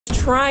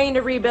Trying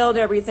to rebuild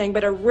everything,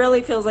 but it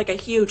really feels like a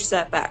huge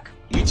setback.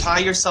 You tie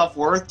your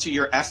self-worth to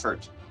your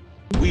effort.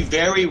 We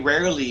very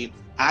rarely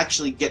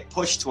actually get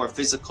pushed to our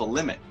physical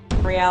limit.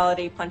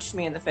 Reality punched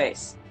me in the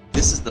face.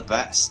 This is the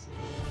best.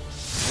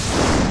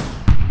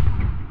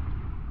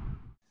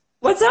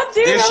 What's up,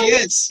 dude? There she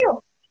is.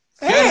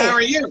 Hey. Good, how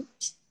are you?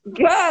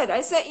 Good.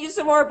 I sent you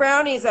some more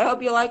brownies. I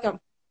hope you like them.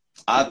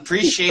 I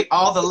appreciate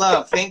all the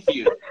love. Thank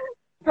you.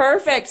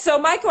 Perfect. So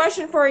my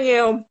question for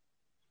you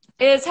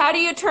is, how do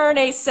you turn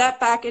a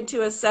setback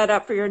into a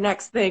setup for your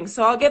next thing?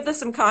 So I'll give this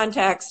some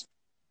context.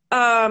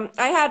 I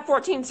had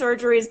 14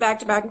 surgeries back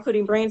to back,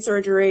 including brain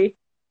surgery,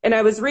 and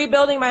I was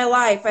rebuilding my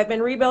life. I've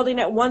been rebuilding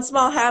it one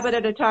small habit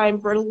at a time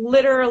for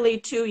literally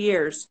 2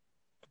 years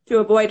to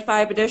avoid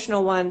 5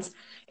 additional ones.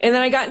 And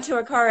then I got into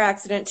a car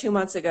accident 2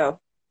 months ago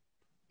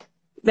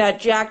that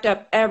jacked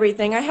up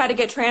everything. I had to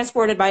get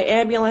transported by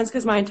ambulance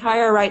because my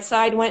entire right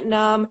side went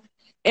numb.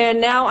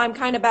 And now I'm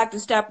kind of back to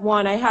step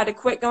one. I had to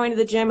quit going to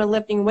the gym and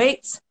lifting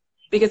weights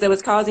because it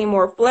was causing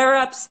more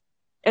flare-ups.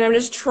 And I'm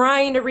just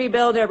trying to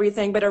rebuild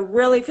everything, but it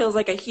really feels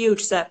like a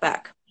huge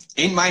setback.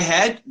 In my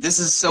head, this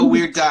is so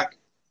weird, Doc,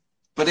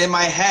 but in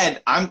my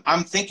head,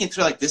 I'm thinking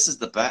through like, this is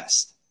the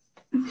best.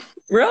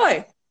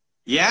 Really?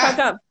 Yeah. How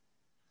come?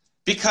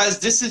 Because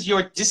this is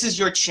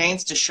your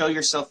chance to show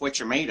yourself what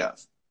you're made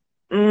of.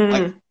 Mm.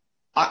 Like,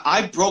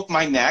 I broke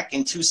my neck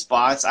in 2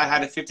 spots. I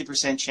had a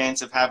 50%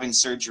 chance of having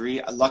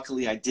surgery.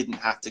 Luckily, I didn't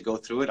have to go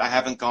through it. I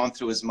haven't gone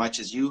through as much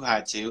as you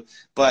had to.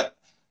 But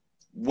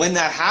when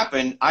that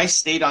happened, I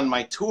stayed on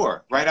my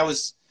tour, right?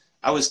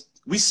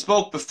 We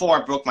spoke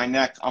before I broke my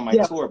neck on my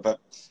tour, but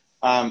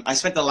I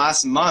spent the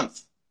last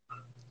month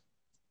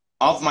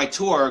of my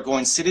tour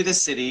going city to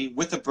city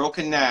with a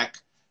broken neck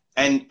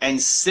and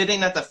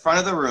sitting at the front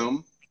of the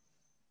room,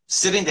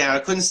 sitting down. I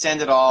couldn't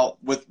stand it all,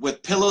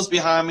 with pillows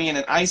behind me and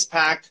an ice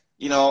pack,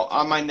 you know,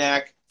 on my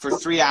neck for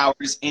 3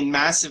 hours in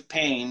massive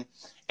pain.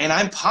 And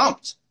I'm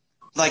pumped.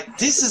 Like,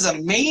 this is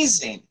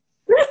amazing.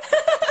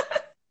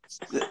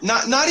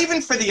 Not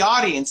even for the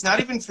audience, not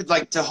even for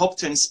like to hope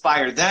to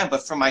inspire them,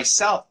 but for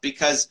myself,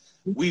 because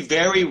we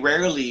very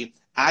rarely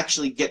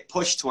actually get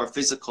pushed to our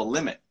physical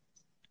limit.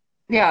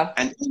 Yeah.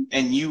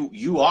 And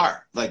you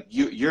are like,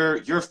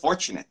 you're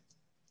fortunate.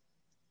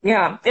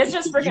 Yeah, it's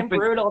just freaking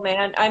brutal,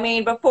 man. I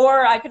mean,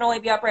 before I could only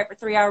be upright for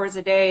 3 hours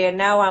a day, and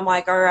now I'm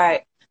like, all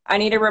right, I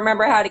need to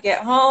remember how to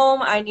get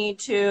home. I need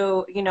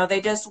to, you know,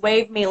 they just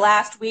waived me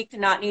last week to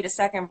not need a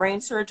second brain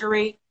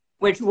surgery,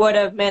 which would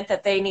have meant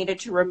that they needed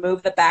to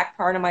remove the back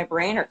part of my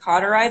brain or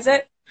cauterize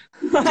it.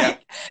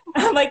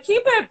 I'm like,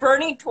 keep a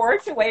burning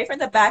torch away from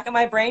the back of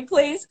my brain,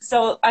 please.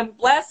 So I'm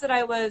blessed that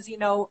I was, you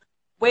know,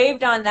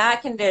 waived on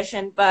that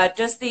condition, but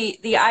just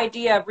the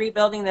idea of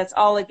rebuilding this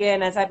all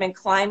again as I've been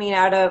climbing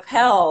out of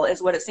hell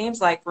is what it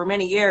seems like for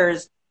many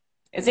years.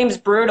 It seems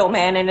brutal,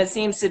 man, and it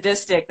seems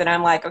sadistic that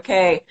I'm like,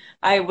 okay,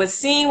 I was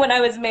seeing what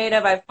I was made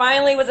of. I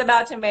finally was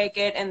about to make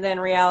it, and then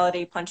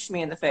reality punched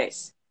me in the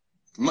face.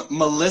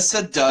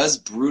 Melissa does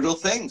brutal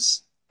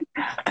things.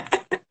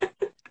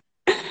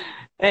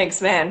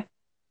 Thanks, man.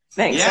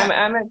 Thanks. Yeah.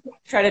 I'm going to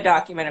try to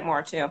document it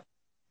more, too.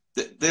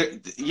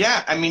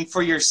 Yeah, I mean,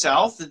 for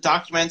yourself, to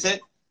document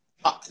it.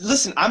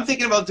 Listen, I'm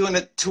thinking about doing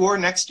a tour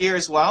next year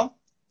as well.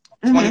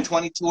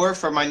 2020 tour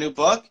for my new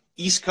book,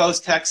 East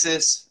Coast,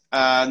 Texas,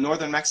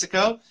 Northern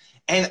Mexico.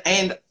 And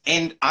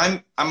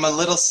I'm a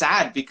little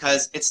sad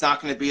because it's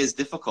not going to be as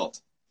difficult.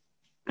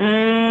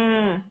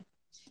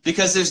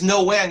 Because there's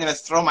no way I'm going to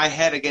throw my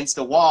head against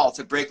a wall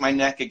to break my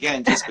neck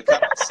again just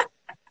because.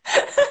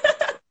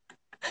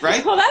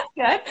 Right? Well, that's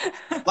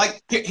good.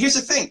 Like, here's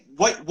the thing.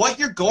 What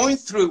you're going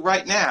through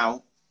right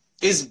now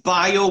is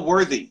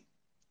bio-worthy.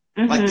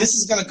 Like, this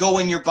is going to go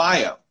in your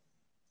bio.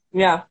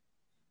 Yeah.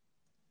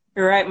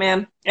 You're right,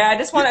 man. Yeah, I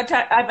just want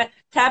to I've been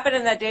tapping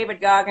in that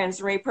David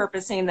Goggins,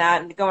 repurposing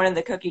that and going in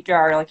the cookie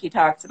jar like he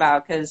talks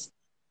about, because,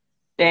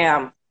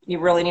 damn, you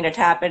really need to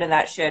tap into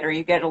that shit or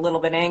you get a little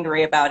bit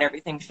angry about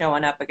everything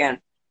showing up again.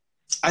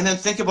 And then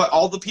think about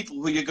all the people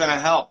who you're going to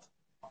help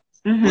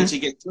once you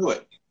get through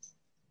it.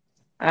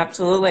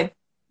 Absolutely.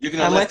 You're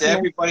going to lift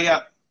everybody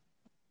up.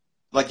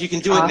 Like, you can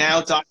do it now,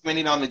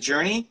 documenting on the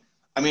journey.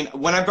 I mean,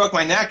 when I broke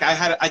my neck,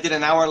 I did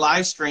an hour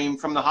live stream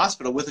from the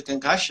hospital with a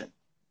concussion.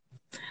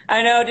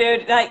 I know,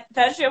 dude. Like,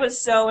 that shit was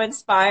so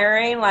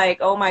inspiring. Like,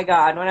 oh my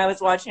God. When I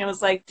was watching, I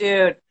was like,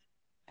 dude,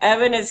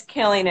 Evan is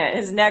killing it.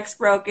 His neck's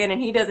broken and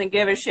he doesn't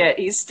give a shit.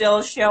 He's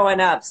still showing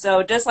up.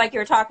 So just like you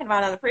were talking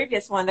about on the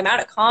previous one, the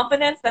amount of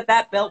confidence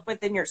that built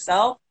within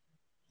yourself,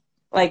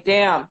 like,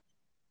 damn,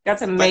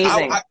 that's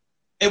amazing.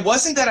 It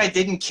wasn't that I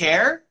didn't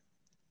care,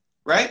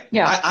 right?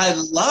 Yeah. I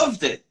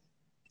loved it.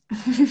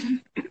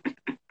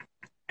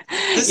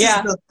 This is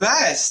the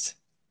best.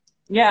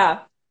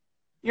 Yeah.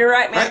 You're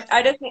right, man. Right?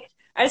 I just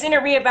need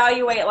to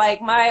reevaluate,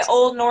 like, my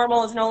old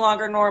normal is no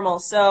longer normal.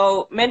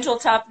 So mental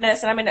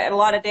toughness, and I'm in a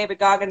lot of David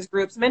Goggins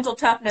groups, mental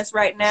toughness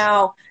right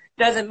now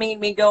doesn't mean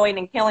me going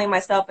and killing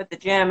myself at the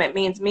gym. It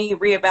means me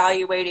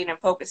reevaluating and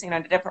focusing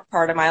on a different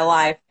part of my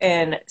life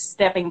and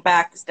stepping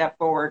back to step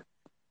forward.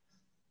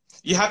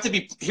 you have to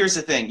be, here's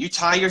the thing, you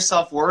tie your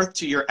self-worth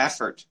to your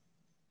effort.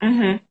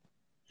 Mm-hmm.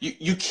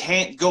 You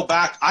can't go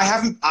back.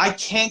 I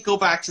can't go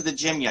back to the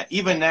gym yet,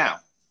 even now.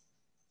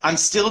 I'm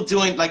still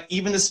doing, like,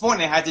 even this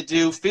morning I had to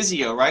do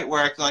physio, right?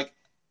 Where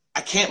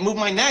I can't move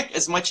my neck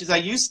as much as I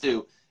used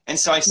to. And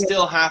so I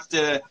still have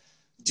to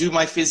do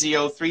my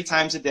physio 3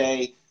 times a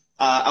day.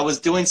 I was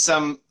doing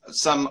some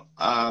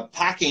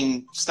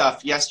packing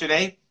stuff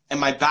yesterday, and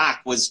my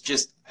back was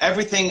just,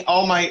 everything,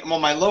 all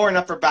my lower and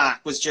upper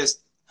back was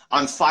just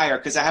on fire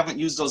because I haven't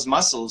used those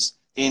muscles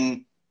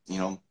in,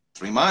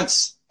 3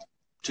 months,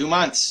 2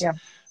 months. Yeah.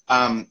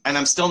 And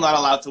I'm still not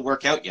allowed to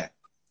work out yet.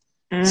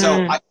 Mm.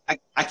 So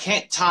I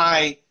can't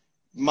tie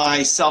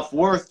my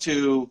self-worth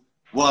to,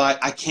 well,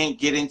 I can't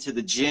get into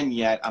the gym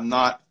yet. I'm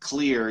not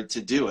cleared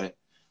to do it.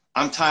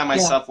 I'm tying my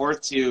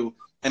self-worth to,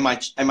 am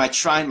I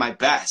trying my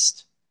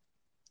best?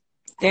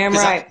 Damn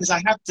right. Because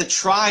I have to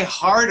try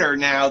harder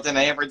now than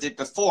I ever did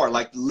before.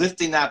 Like,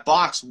 lifting that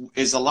box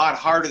is a lot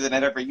harder than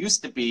it ever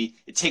used to be.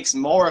 It takes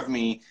more of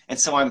me, and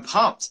so I'm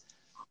pumped.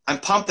 I'm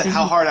pumped at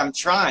how hard I'm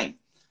trying,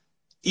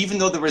 even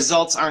though the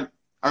results aren't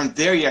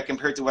there yet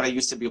compared to what I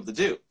used to be able to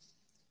do.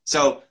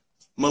 So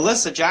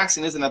Melissa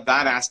Jackson isn't a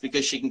badass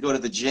because she can go to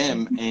the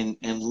gym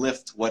and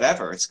lift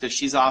whatever. It's because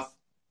she's off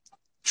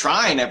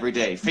trying every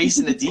day,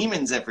 facing the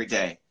demons every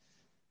day.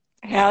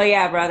 Hell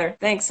yeah, brother.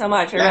 Thanks so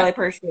much. I really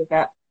appreciate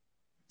that.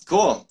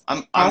 Cool.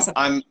 Awesome.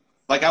 I'm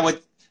like, I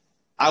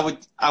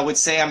would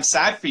say I'm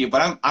sad for you,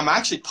 but I'm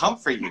actually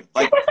pumped for you.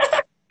 Like,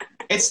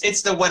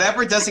 it's the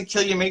whatever doesn't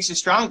kill you makes you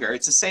stronger.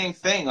 It's the same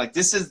thing. Like,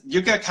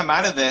 you're going to come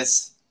out of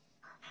this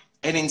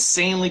an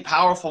insanely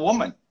powerful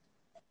woman.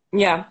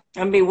 Yeah,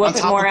 I'm gonna be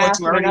whooping more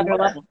ass on another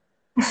level.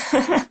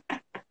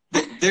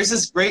 There's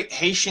this great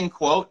Haitian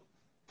quote,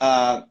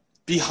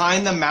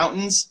 behind the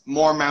mountains,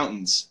 more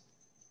mountains.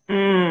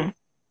 Mm.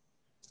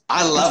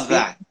 I love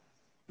that.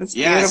 That's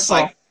beautiful. It's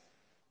like,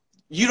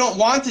 you don't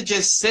want to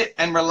just sit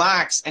and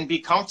relax and be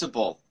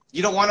comfortable.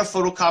 You don't want to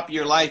photocopy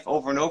your life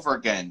over and over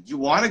again. You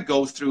want to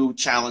go through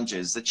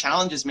challenges. The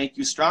challenges make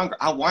you stronger.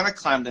 I want to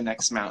climb the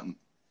next mountain.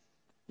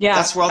 Yeah,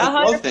 that's where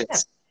all the growth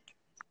is.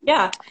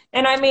 Yeah,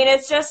 and I mean,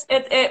 it's just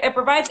it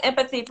provides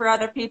empathy for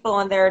other people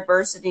and their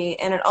adversity,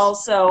 and it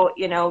also,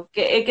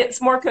 it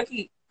gets more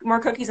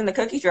cookies in the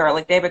cookie jar,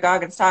 like David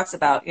Goggins talks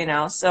about,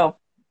 So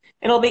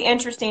it'll be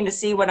interesting to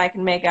see what I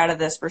can make out of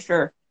this for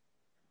sure.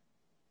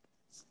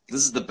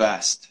 This is the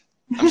best.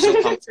 I'm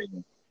so pumped for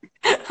you.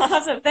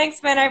 Awesome,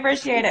 thanks, man. I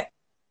appreciate it.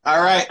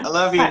 All right, I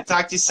love you.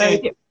 Talk to you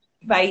soon.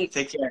 Bye.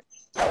 Take care.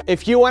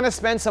 If you want to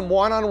spend some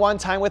one-on-one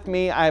time with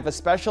me, I have a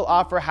special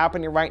offer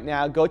happening right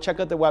now. Go check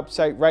out the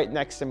website right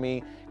next to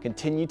me.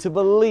 Continue to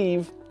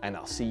believe, and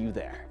I'll see you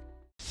there.